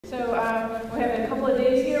So we have a couple of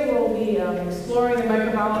days here. We'll be exploring the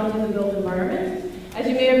microbiology of the built environment. As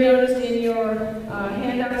you may have noticed in your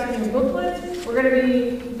handouts and your booklet, we're going to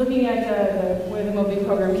be looking at where the MoBE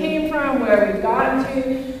program came from, where we've gotten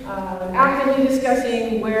to, actively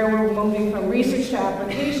discussing where we're moving from research to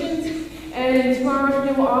applications, and tomorrow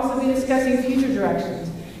afternoon we'll also be discussing future directions.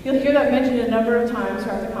 You'll hear that mentioned a number of times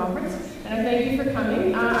throughout the conference, and I thank you for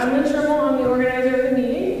coming. I'm Lynn Schriml, I'm the organizer of the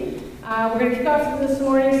meeting. We're going to kick off this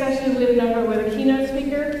morning's session with a keynote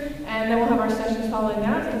speaker, and then we'll have our sessions following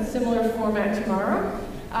that in a similar format tomorrow.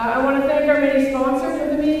 I want to thank our many sponsors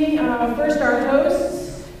of the meeting. First, our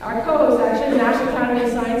hosts, our co-hosts actually, the National Academy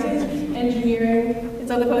of Sciences, Engineering,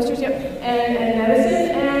 it's on the posters, yep, and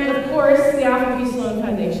Medicine, and of course, the Alfred P. Sloan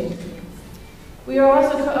Foundation. We are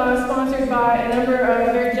also sponsored by a number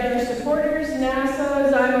of very generous supporters: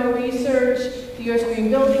 NASA, Zymo Research, the U.S. Green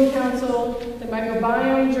Building Council, the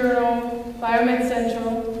Microbiome Journal, Biomed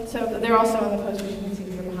Central. So they're also on the posters. You can see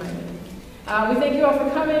them behind me. We thank you all for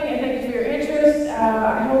coming and thank you for your interest.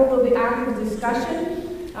 I hope there'll be active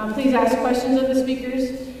discussion. Please ask questions of the speakers.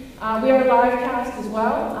 We are live cast as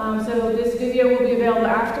well, so this video will be available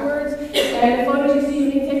afterwards. And the photos you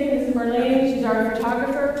see being taken, this is Marlene, she's our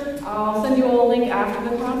photographer. I'll send you all a link after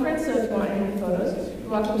the conference, so if you want any photos, you're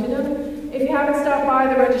welcome to them. If you haven't stopped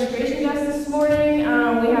by the registration desk this morning,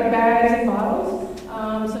 we have bags and bottles,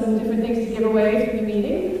 some different things to give away through the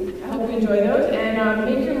meeting. I hope you enjoy those. And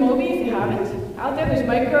make your MoBE if you haven't. Out there's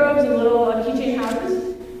microbes and little keychain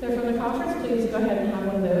houses. They're from the conference. Please go ahead and have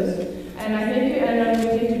one of those. And I thank you, and I'm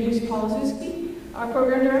going to introduce Paula Olsiewski, our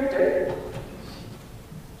program director.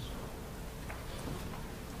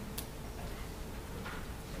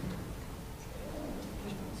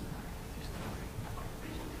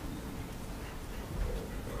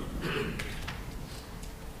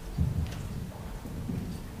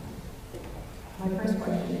 My first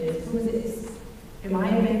question is, who is this? Am I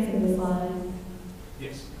advancing the slides?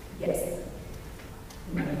 Yes. Yes.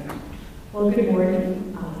 Well, good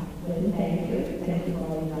morning. Lynn, thank you. Thank you for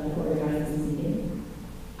all you've done to organize this meeting.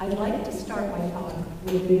 I'd like to start my talk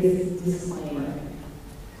with this disclaimer.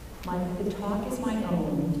 The talk is my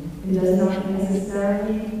own and does not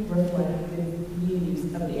necessarily reflect the views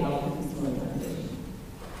of the Alfred P. Foundation.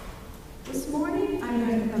 This morning, I'm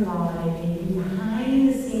going to provide a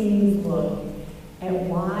behind-the-scenes look at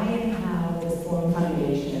why and how the Sloan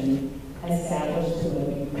Foundation established the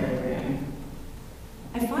MoBE program.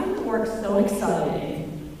 I find the work so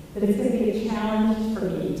exciting that it's going to be a challenge for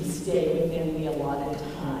me to stay within the allotted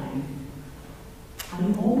time.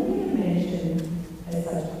 I'm only going to mention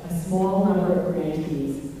a small number of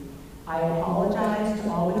grantees. I apologize to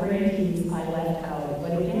all the grantees I left out,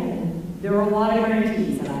 but again, there are a lot of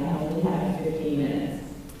grantees and I only have 15 minutes.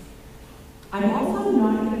 I'm also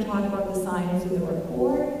not going to talk about the science of the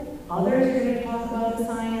report. Others are going to talk about the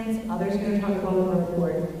science, others are going to talk about the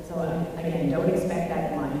report. So again, don't expect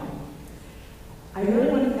that in my talk. I really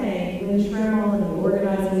want to thank Lynn Schriml and the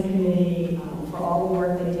organizing committee for all the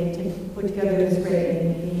work they did to put together this great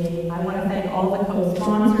meeting. I want to thank all the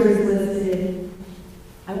co-sponsors listed.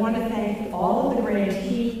 I want to thank all of the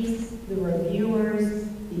grantees, the reviewers,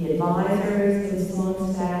 the advisors, and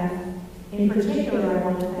Sloan staff. In particular, I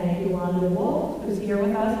want to thank Yolanda Wolf, who's here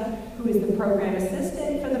with us, who is the program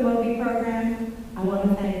assistant for the MoBE program. I want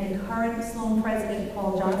to thank the current Sloan president,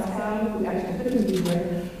 Paul Johnstown, who actually couldn't be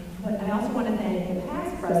here. But I also want to thank the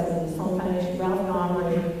past president of the Sloan Foundation, Ralph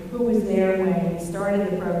Gomery, who was there when we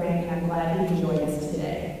started the program, and I'm glad he can join us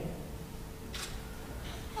today.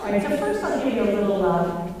 All right, so first I'll give you a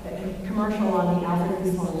little commercial on the Alfred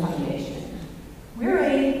P. Sloan Foundation. We're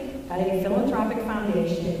a philanthropic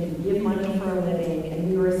foundation. We give money for a living,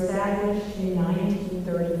 and we were established in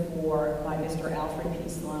 1934 by Mr. Alfred P.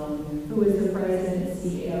 Sloan, who was the president and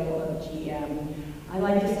CEO of GM. I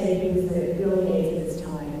like to say he was the Bill Gates of his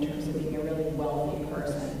time in terms of being a really wealthy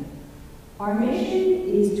person. Our mission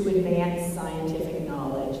is to advance scientific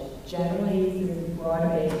knowledge, generally through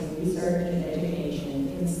broad-based research and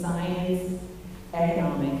education in science,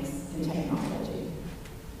 economics, and technology.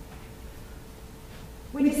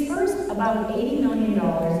 We disperse about $80 million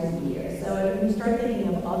a year, so if you start thinking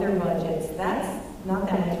of other budgets, that's not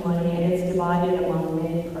that much money, and it's divided among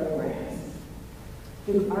many programs.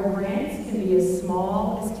 Our grants can be as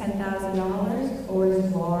small as $10,000 or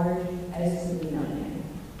as large as $3 million.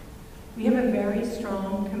 We have a very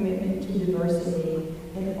strong commitment to diversity,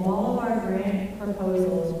 and all of our grant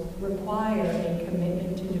proposals require a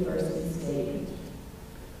commitment to diversity statement.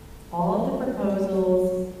 All the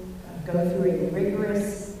proposals go through a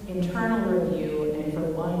rigorous internal review, and for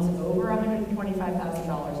ones over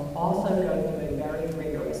 $125,000 also go through a very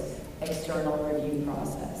rigorous external review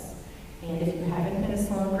process.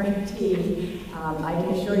 P, I can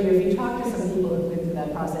assure you, if you talk to some people who've been through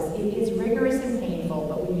that process, it is rigorous and painful,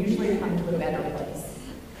 but we usually come to a better place.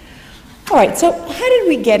 All right, so how did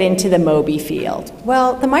we get into the MoBE field?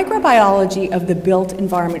 Well, the microbiology of the Built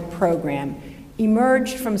Environment Program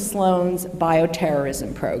emerged from Sloan's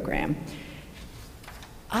bioterrorism program.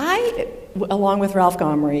 I, along with Ralph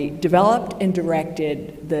Gomery, developed and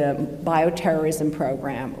directed the bioterrorism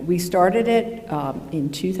program. We started it in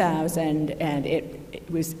 2000, and it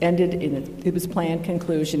was planned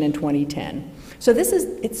conclusion in 2010. So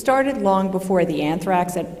it started long before the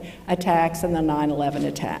anthrax attacks and the 9/11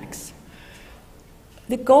 attacks.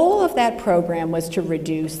 The goal of that program was to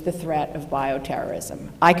reduce the threat of bioterrorism.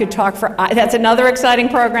 That's another exciting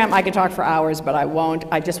program. I could talk for hours, but I won't.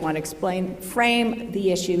 I just want to frame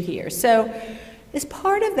the issue here. So, as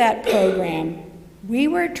part of that program, we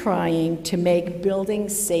were trying to make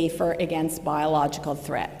buildings safer against biological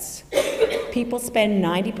threats. People spend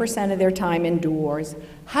 90% of their time indoors.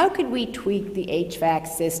 How could we tweak the HVAC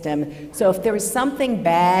system so if there was something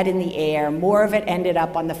bad in the air, more of it ended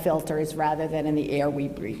up on the filters rather than in the air we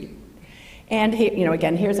breathe? And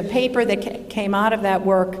again, here's a paper that came out of that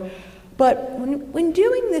work. But when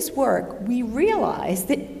doing this work, we realized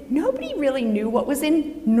that nobody really knew what was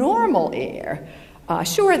in normal air.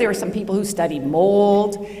 Sure, there were some people who studied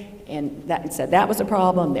mold and said that was a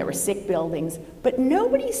problem. There were sick buildings, but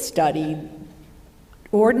nobody studied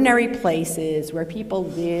ordinary places where people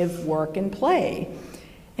live, work, and play.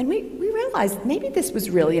 And we realized maybe this was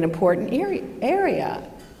really an important area,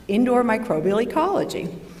 indoor microbial ecology.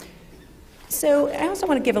 So I also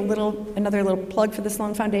want to give another little plug for the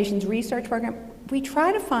Sloan Foundation's research program. We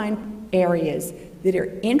try to find areas that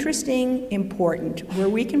are interesting, important, where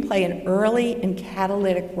we can play an early and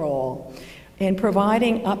catalytic role in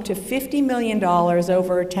providing up to $50 million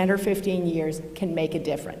over 10 or 15 years can make a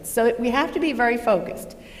difference. So we have to be very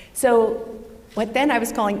focused. So what then I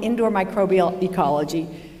was calling indoor microbial ecology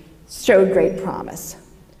showed great promise.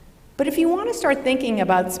 But if you want to start thinking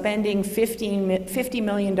about spending $50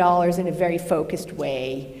 million in a very focused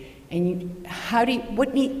way, and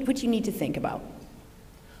what do you need to think about?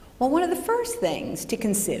 Well, one of the first things to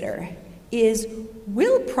consider is,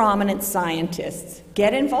 will prominent scientists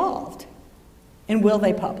get involved? And will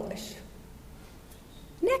they publish?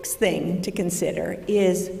 Next thing to consider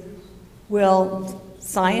is, will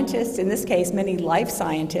scientists, in this case many life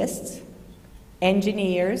scientists,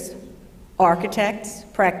 engineers, architects,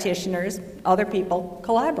 practitioners, other people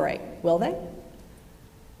collaborate? Will they?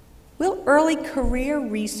 Will early career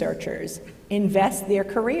researchers invest their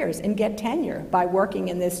careers and get tenure by working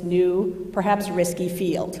in this new, perhaps risky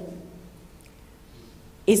field?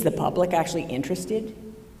 Is the public actually interested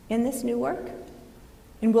in this new work?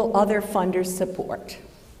 And will other funders support?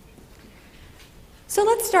 So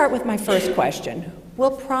let's start with my first question.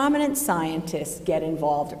 Will prominent scientists get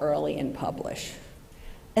involved early and publish?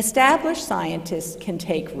 Established scientists can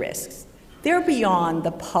take risks. They're beyond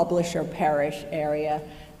the publish or perish area.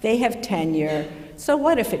 They have tenure. So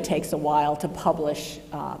what if it takes a while to publish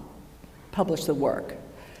the work?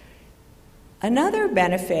 Another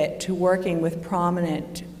benefit to working with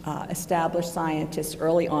prominent established scientists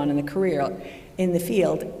early on in the career, in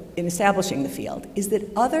establishing the field, is that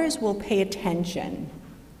others will pay attention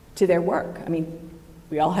to their work. I mean,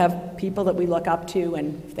 we all have people that we look up to,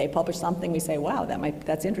 and if they publish something, we say, wow,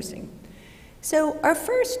 that's interesting. So our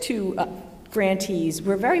first two grantees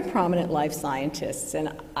were very prominent life scientists,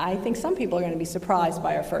 and I think some people are going to be surprised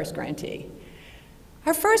by our first grantee.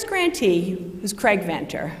 Our first grantee was Craig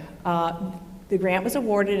Venter. The grant was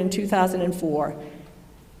awarded in 2004.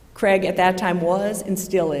 Craig, at that time, was and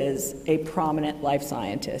still is a prominent life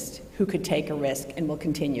scientist who could take a risk and will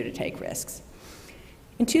continue to take risks.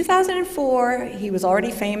 In 2004, he was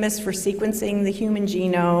already famous for sequencing the human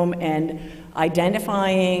genome and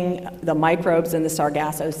identifying the microbes in the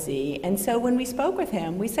Sargasso Sea. And so when we spoke with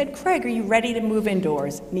him, we said, Craig, are you ready to move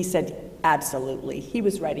indoors? And he said, absolutely. He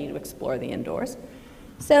was ready to explore the indoors.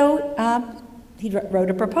 So he wrote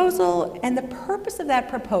a proposal, and the purpose of that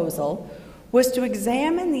proposal was to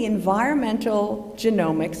examine the environmental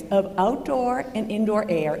genomics of outdoor and indoor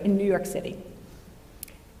air in New York City.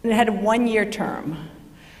 And it had a one-year term.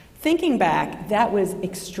 Thinking back, that was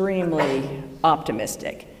extremely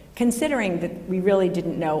optimistic, considering that we really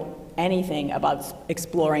didn't know anything about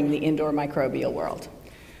exploring the indoor microbial world.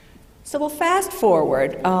 So we'll fast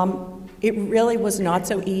forward. It really was not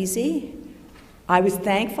so easy. I was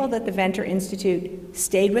thankful that the Venter Institute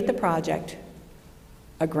stayed with the project.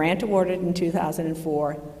 A grant awarded in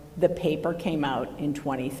 2004. The paper came out in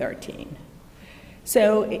 2013.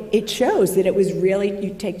 So it shows that it was really,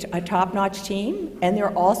 you take a top-notch team, and there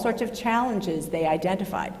are all sorts of challenges they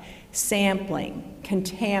identified. Sampling,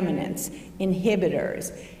 contaminants,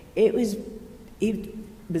 inhibitors. It was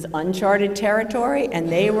uncharted territory, and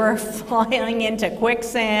they were flying into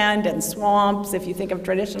quicksand and swamps, if you think of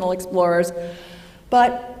traditional explorers.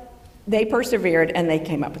 But they persevered, and they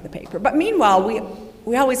came up with the paper. But meanwhile,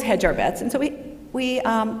 we always hedge our bets, and so we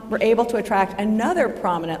were able to attract another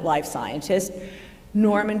prominent life scientist,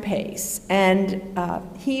 Norman Pace. And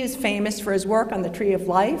he is famous for his work on the tree of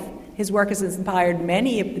life. His work has inspired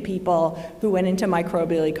many of the people who went into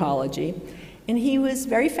microbial ecology. And he was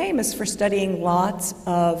very famous for studying lots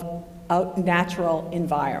of natural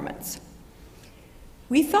environments.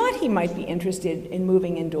 We thought he might be interested in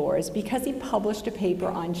moving indoors because he published a paper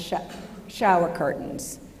on shower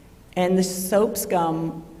curtains. And the soap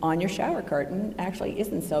scum on your shower curtain actually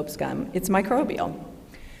isn't soap scum, it's microbial.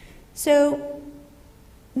 So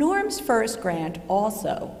Norm's first grant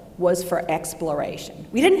also was for exploration.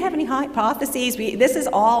 We didn't have any hypotheses. This is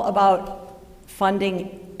all about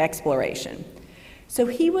funding exploration. So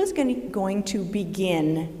he was going to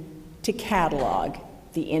begin to catalog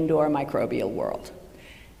the indoor microbial world.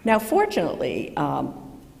 Now, fortunately,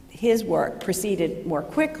 his work proceeded more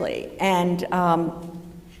quickly and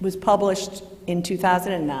was published in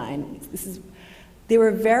 2009. There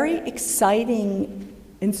were very exciting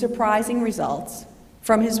and surprising results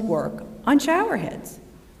from his work on showerheads.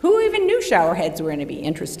 Who even knew showerheads were going to be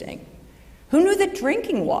interesting? Who knew that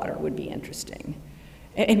drinking water would be interesting?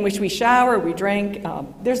 In which we shower, we drink.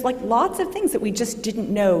 There's like lots of things that we just didn't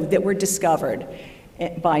know that were discovered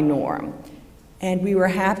by Norm. And we were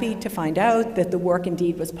happy to find out that the work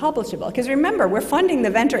indeed was publishable. Because remember, we're funding the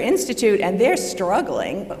Venter Institute and they're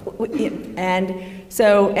struggling.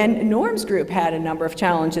 And Norm's group had a number of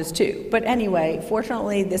challenges too. But anyway,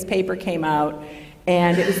 fortunately, this paper came out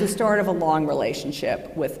and it was the start of a long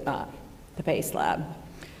relationship with the Pace Lab.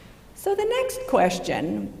 So the next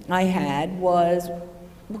question I had was,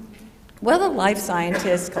 will the life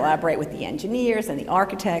scientists collaborate with the engineers and the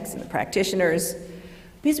architects and the practitioners?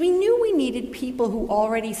 Because we knew we needed people who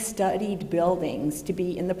already studied buildings to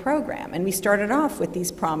be in the program. And we started off with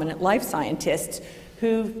these prominent life scientists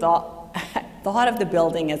who thought of the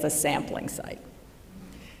building as a sampling site.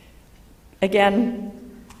 Give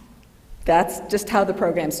That's just how the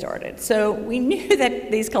program started. So we knew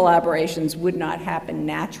that these collaborations would not happen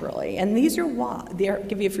naturally, and these are why. I'll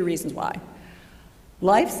give you a few reasons why.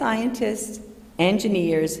 Life scientists,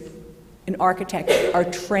 engineers, and architects are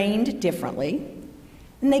trained differently,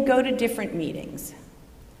 and they go to different meetings.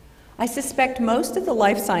 I suspect most of the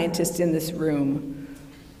life scientists in this room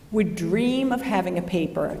would dream of having a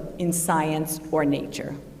paper in Science or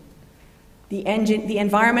Nature. The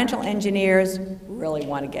environmental engineers really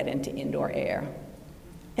want to get into indoor air.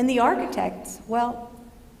 And the architects, well,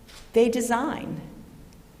 they design.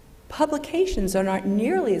 Publications are not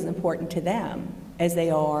nearly as important to them as they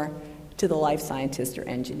are to the life scientists or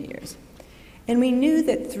engineers. And we knew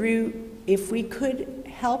that if we could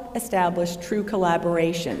help establish true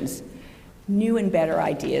collaborations, new and better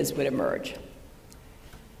ideas would emerge.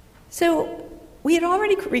 So we had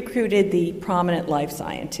already recruited the prominent life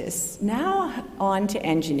scientists, now on to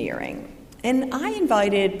engineering. And I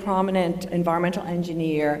invited prominent environmental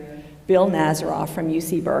engineer Bill Nazaroff from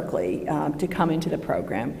UC Berkeley to come into the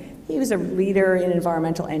program. He was a leader in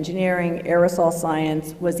environmental engineering, aerosol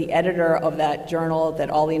science, was the editor of that journal that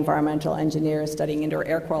all the environmental engineers studying indoor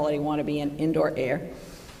air quality want to be in indoor air.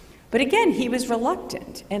 But again, he was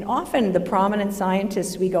reluctant, and often the prominent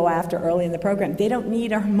scientists we go after early in the program, they don't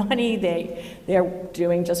need our money, they're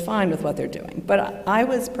doing just fine with what they're doing. But I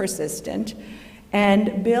was persistent,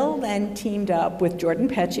 and Bill then teamed up with Jordan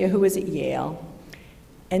Petchia, who was at Yale,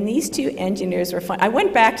 and these two engineers were fun. I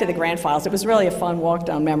went back to the grant files. It was really a fun walk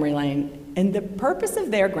down memory lane, and the purpose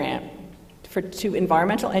of their grant to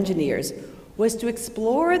environmental engineers was to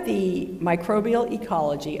explore the microbial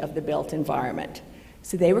ecology of the built environment.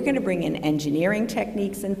 So they were going to bring in engineering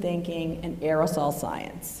techniques and thinking and aerosol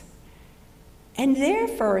science. And their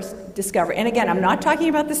first discovery, and again, I'm not talking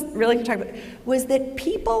about this, was that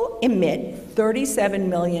people emit 37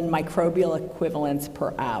 million microbial equivalents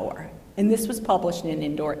per hour. And this was published in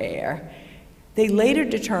Indoor Air. They later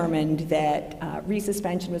determined that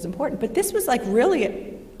resuspension was important, but this was like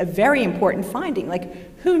really a very important finding.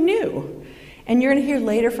 Like, who knew? And you're going to hear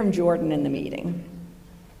later from Jordan in the meeting.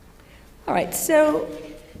 All right, so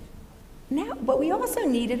now, but we also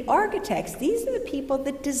needed architects. These are the people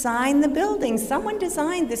that designed the buildings. Someone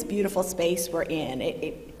designed this beautiful space we're in.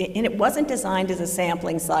 And it wasn't designed as a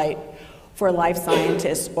sampling site for life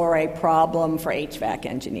scientists or a problem for HVAC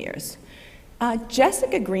engineers.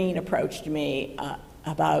 Jessica Green approached me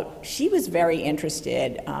she was very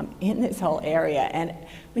interested in this whole area. And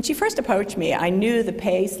when she first approached me, I knew the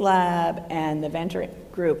PACE Lab and the Venture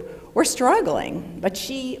Group were struggling, but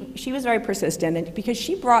she was very persistent because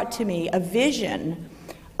she brought to me a vision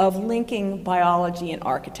of linking biology and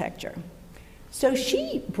architecture. So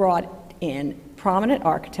she brought in prominent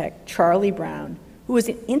architect Charlie Brown, who was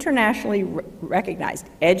an internationally recognized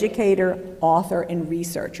educator, author, and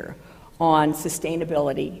researcher on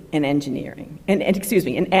sustainability and engineering, and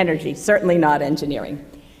energy, certainly not engineering.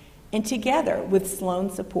 And together, with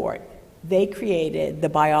Sloan support, they created the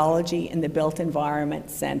Biology and the Built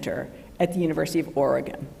Environment Center at the University of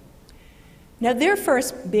Oregon. Now, their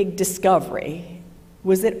first big discovery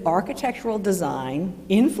was that architectural design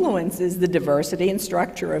influences the diversity and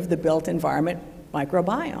structure of the built environment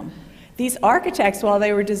microbiome. These architects, while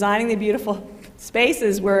they were designing the beautiful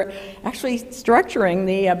spaces, were actually structuring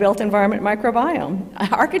the built environment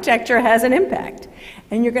microbiome. Architecture has an impact.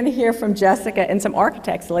 And you're going to hear from Jessica and some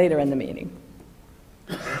architects later in the meeting.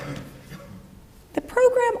 The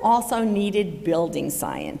program also needed building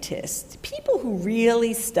scientists, people who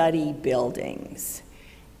really study buildings.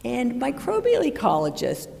 And microbial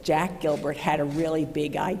ecologist Jack Gilbert had a really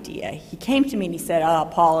big idea. He came to me and he said,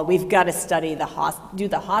 Paula, we've got to study do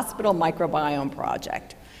the hospital microbiome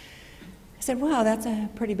project. I said, wow, that's a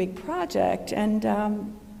pretty big project. And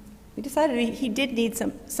we decided he did need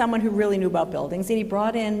someone who really knew about buildings. And he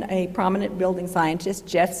brought in a prominent building scientist,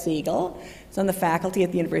 Jeff Siegel, who's on the faculty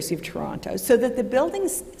at the University of Toronto, so that the building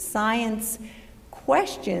science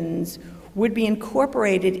questions would be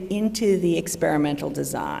incorporated into the experimental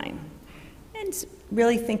design. And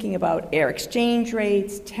really thinking about air exchange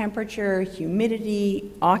rates, temperature, humidity,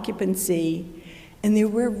 occupancy. And there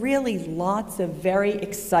were really lots of very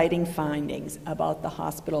exciting findings about the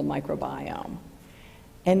hospital microbiome.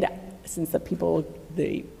 And since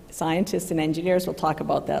the scientists and engineers will talk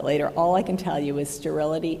about that later, all I can tell you is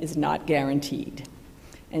sterility is not guaranteed.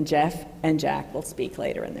 And Jeff and Jack will speak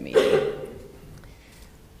later in the meeting.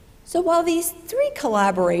 So while these three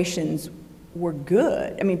collaborations were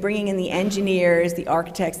good, bringing in the engineers, the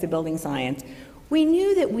architects, the building science, we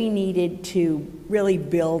knew that we needed to really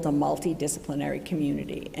build a multidisciplinary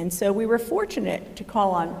community. And so we were fortunate to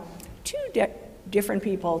call on two different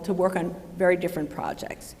people to work on very different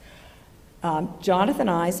projects. Jonathan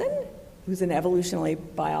Eisen, who's an evolutionary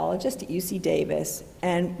biologist at UC Davis,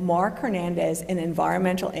 and Mark Hernandez, an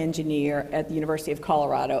environmental engineer at the University of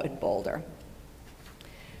Colorado at Boulder.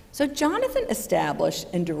 So Jonathan established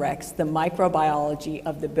and directs the Microbiology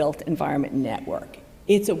of the Built Environment Network.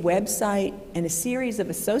 It's a website and a series of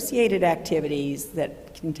associated activities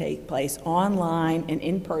that can take place online and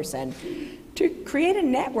in person to create a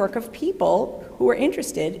network of people who are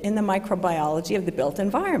interested in the microbiology of the built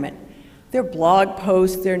environment. There are blog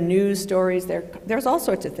posts, there are news stories, there's all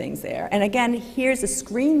sorts of things there. And again, here's a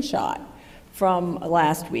screenshot from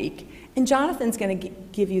last week. And Jonathan's going to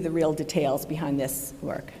give you the real details behind this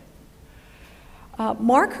work.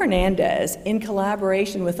 Mark Hernandez, in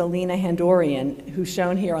collaboration with Alina Handorian, who's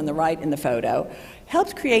shown here on the right in the photo,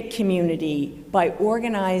 helped create community by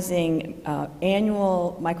organizing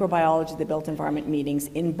annual microbiology of the built environment meetings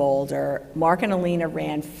in Boulder. Mark and Alina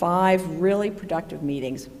ran 5 really productive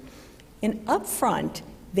meetings. And up front,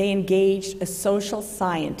 they engaged a social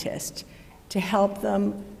scientist to help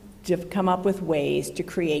them to come up with ways to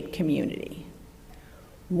create community.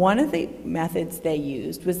 One of the methods they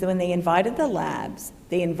used was that when they invited labs,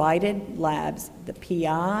 the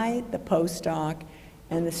PI, the postdoc,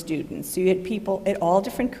 and the students. So you had people at all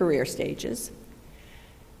different career stages.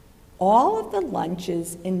 All of the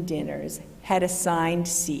lunches and dinners had assigned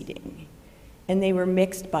seating, and they were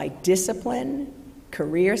mixed by discipline,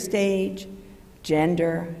 career stage,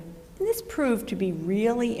 gender. And this proved to be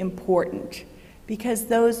really important because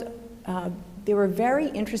there were very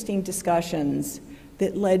interesting discussions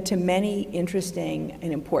that led to many interesting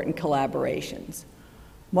and important collaborations.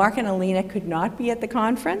 Mark and Alina could not be at the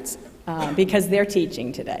conference because they're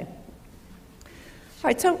teaching today. All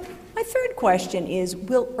right, so my third question is,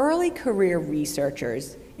 will early career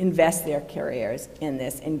researchers invest their careers in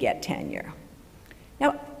this and get tenure?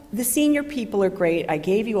 Now, the senior people are great. I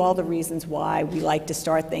gave you all the reasons why we like to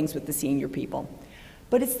start things with the senior people.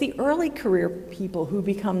 But it's the early career people who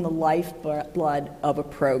become the lifeblood of a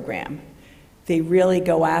program. They really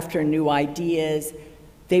go after new ideas.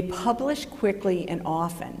 They publish quickly and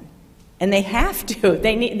often. And they have to.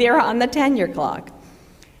 They're on the tenure clock.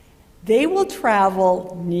 They will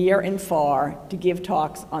travel near and far to give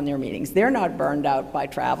talks on their meetings. They're not burned out by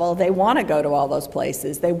travel. They want to go to all those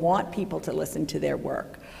places. They want people to listen to their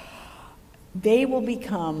work. they will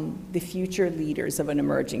become the future leaders of an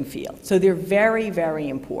emerging field. So they're very, very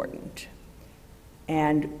important.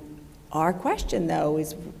 And our question, though,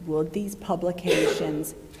 is will these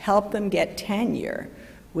publications help them get tenure?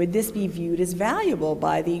 Would this be viewed as valuable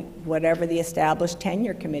by whatever the established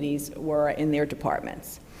tenure committees were in their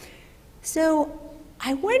departments? So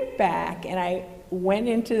I went back and I went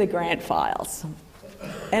into the grant files.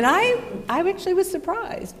 And I actually was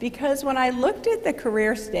surprised, because when I looked at the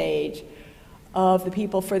career stage of the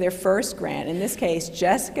people for their first grant, in this case,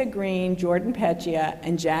 Jessica Green, Jordan Petchia,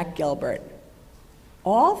 and Jack Gilbert,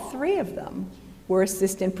 all three of them were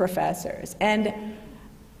assistant professors. And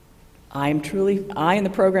I and the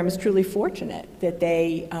program is truly fortunate that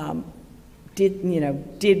they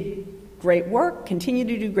did great work, continue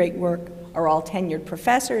to do great work, are all tenured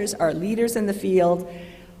professors, are leaders in the field.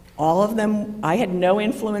 All of them, I had no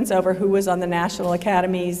influence over who was on the National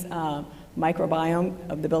Academies microbiome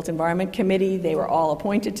of the Built Environment Committee. They were all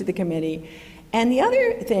appointed to the committee. And the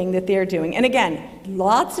other thing that they're doing, and again,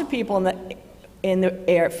 lots of people in the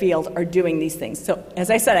air field are doing these things. So as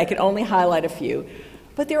I said, I could only highlight a few.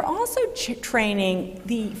 But they're also training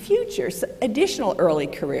the future, additional early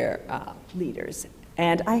career leaders.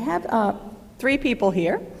 And I have three people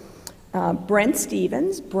here. Brent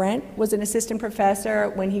Stevens. Brent was an assistant professor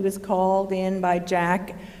when he was called in by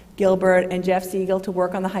Jack Gilbert and Jeff Siegel to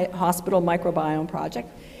work on the hospital microbiome project.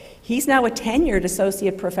 He's now a tenured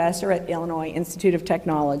associate professor at Illinois Institute of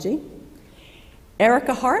Technology.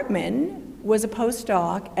 Erica Hartman was a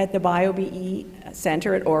postdoc at the BioBE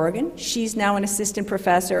Center at Oregon. She's now an assistant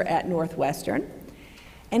professor at Northwestern.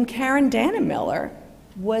 And Karen Dannemiller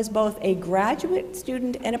was both a graduate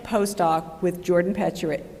student and a postdoc with Jordan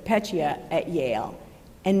Petchia at Yale.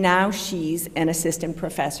 And now she's an assistant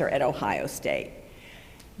professor at Ohio State.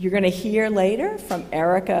 You're going to hear later from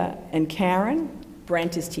Erica and Karen.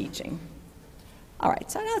 Brent is teaching. All right,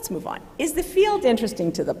 so now let's move on. Is the field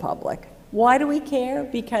interesting to the public? Why do we care?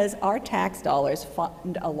 Because our tax dollars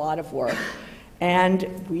fund a lot of work,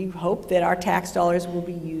 and we hope that our tax dollars will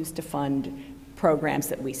be used to fund programs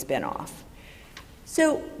that we spin off.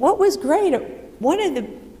 So what was great, one of the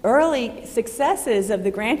early successes of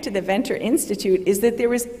the grant to the Venter Institute is that there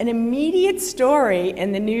was an immediate story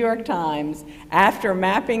in the New York Times after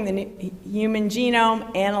mapping the human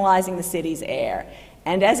genome, analyzing the city's air.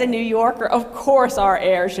 And as a New Yorker, of course our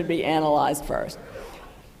air should be analyzed first.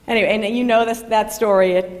 Anyway, and you know that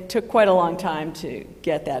story, it took quite a long time to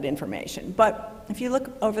get that information. But if you look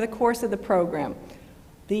over the course of the program,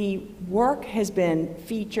 the work has been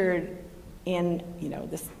featured in,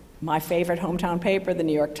 my favorite hometown paper, the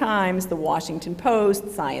New York Times, the Washington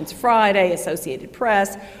Post, Science Friday, Associated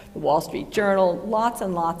Press, the Wall Street Journal, lots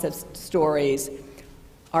and lots of stories.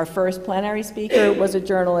 Our first plenary speaker was a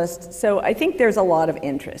journalist, so I think there's a lot of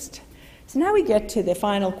interest. So now we get to the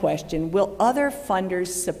final question, will other funders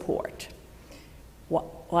support?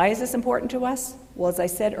 Why is this important to us? Well, as I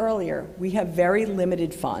said earlier, we have very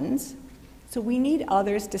limited funds, so we need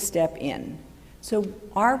others to step in. So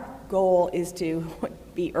our goal is to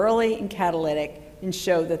be early and catalytic and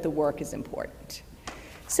show that the work is important.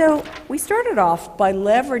 So we started off by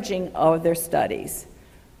leveraging other studies.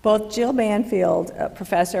 Both Jill Banfield, a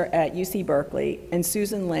professor at UC Berkeley, and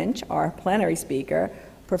Susan Lynch, our plenary speaker,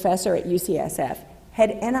 professor at UCSF, had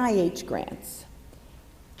NIH grants.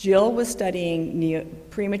 Jill was studying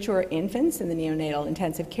premature infants in the neonatal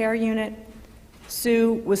intensive care unit.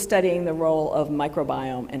 Sue was studying the role of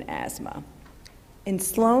microbiome and asthma. And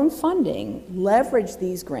Sloan funding leveraged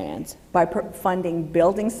these grants by funding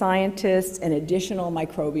building scientists and additional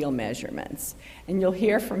microbial measurements. And you'll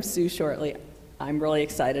hear from Sue shortly. I'm really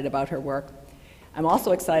excited about her work. I'm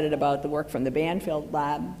also excited about the work from the Banfield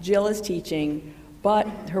lab. Jill is teaching, but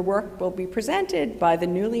her work will be presented by the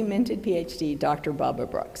newly minted PhD, Dr. Bubba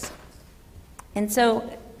Brooks. And so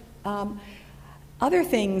other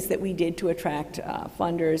things that we did to attract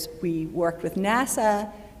funders, we worked with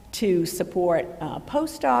NASA to support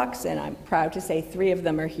postdocs, and I'm proud to say 3 of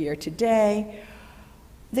them are here today.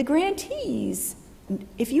 The grantees,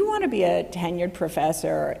 if you want to be a tenured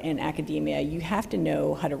professor in academia, you have to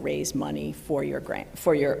know how to raise money for your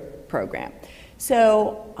program.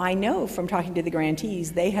 So I know from talking to the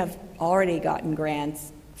grantees, they have already gotten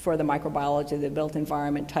grants for the microbiology of the built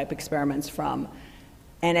environment type experiments from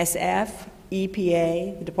NSF,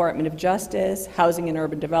 EPA, the Department of Justice, Housing and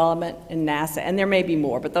Urban Development, and NASA, and there may be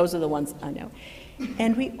more, but those are the ones I know.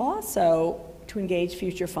 And we also, to engage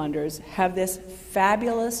future funders, have this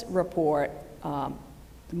fabulous report,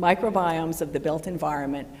 Microbiomes of the Built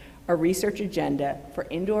Environment, a research agenda for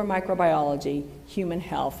indoor microbiology, human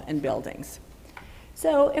health, and buildings.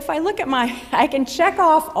 So if I look at I can check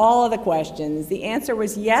off all of the questions. The answer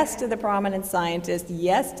was yes to the prominent scientists,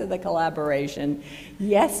 yes to the collaboration,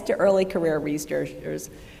 yes to early career researchers,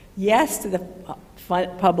 yes to the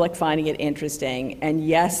public finding it interesting, and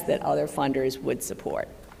yes that other funders would support.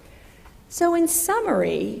 So in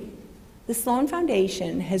summary, the Sloan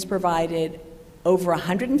Foundation has provided over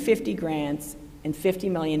 150 grants and $50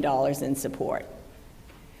 million in support.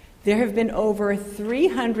 There have been over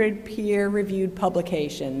 300 peer-reviewed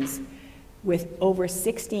publications with over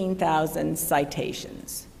 16,000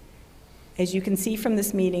 citations. As you can see from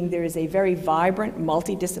this meeting, there is a very vibrant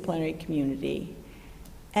multidisciplinary community.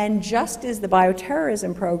 And just as the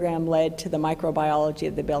bioterrorism program led to the microbiology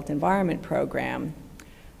of the built environment program,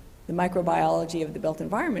 the microbiology of the built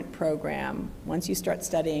environment program, once you start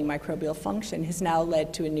studying microbial function, has now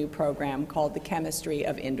led to a new program called the chemistry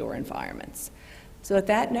of indoor environments. So with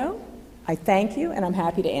that note, I thank you, and I'm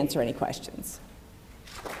happy to answer any questions.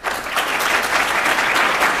 If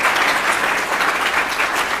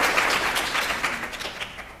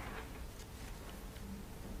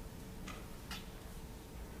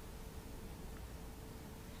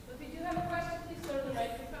you do have a question, please go to the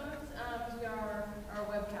microphones, because we are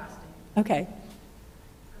webcasting. Okay.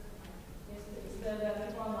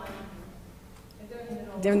 It's online.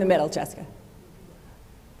 They're in the middle, Jessica.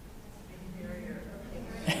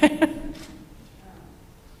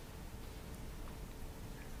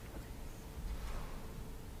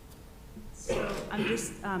 So I'm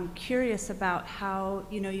just curious about how,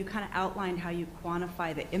 you kind of outlined how you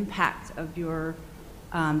quantify the impact of your,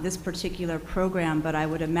 this particular program, but I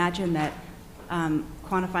would imagine that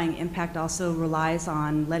quantifying impact also relies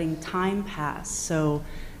on letting time pass. So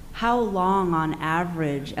how long on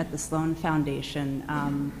average at the Sloan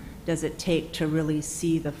Foundation does it take to really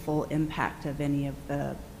see the full impact of any of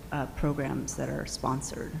the programs that are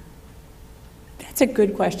sponsored? That's a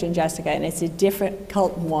good question, Jessica, and it's a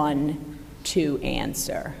difficult one to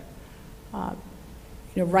answer.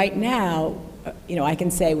 Right now, I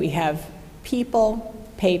can say we have people,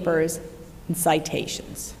 papers, and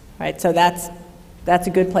citations, right? So that's a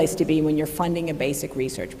good place to be when you're funding a basic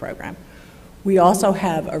research program. We also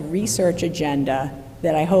have a research agenda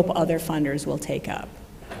that I hope other funders will take up.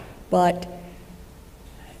 But,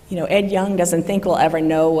 Ed Young doesn't think we'll ever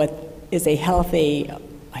know what is a healthy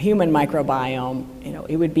human microbiome.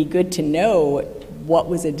 It would be good to know what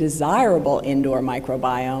was a desirable indoor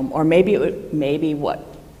microbiome, or maybe what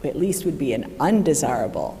at least would be an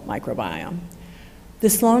undesirable microbiome. The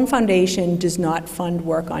Sloan Foundation does not fund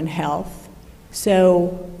work on health,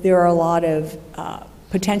 so there are a lot of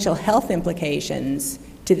potential health implications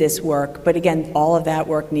to this work, but again, all of that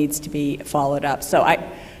work needs to be followed up. So I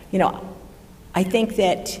think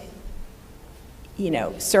that,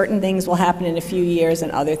 certain things will happen in a few years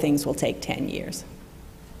and other things will take 10 years.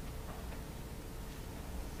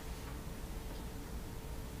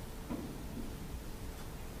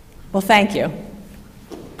 Well, thank you.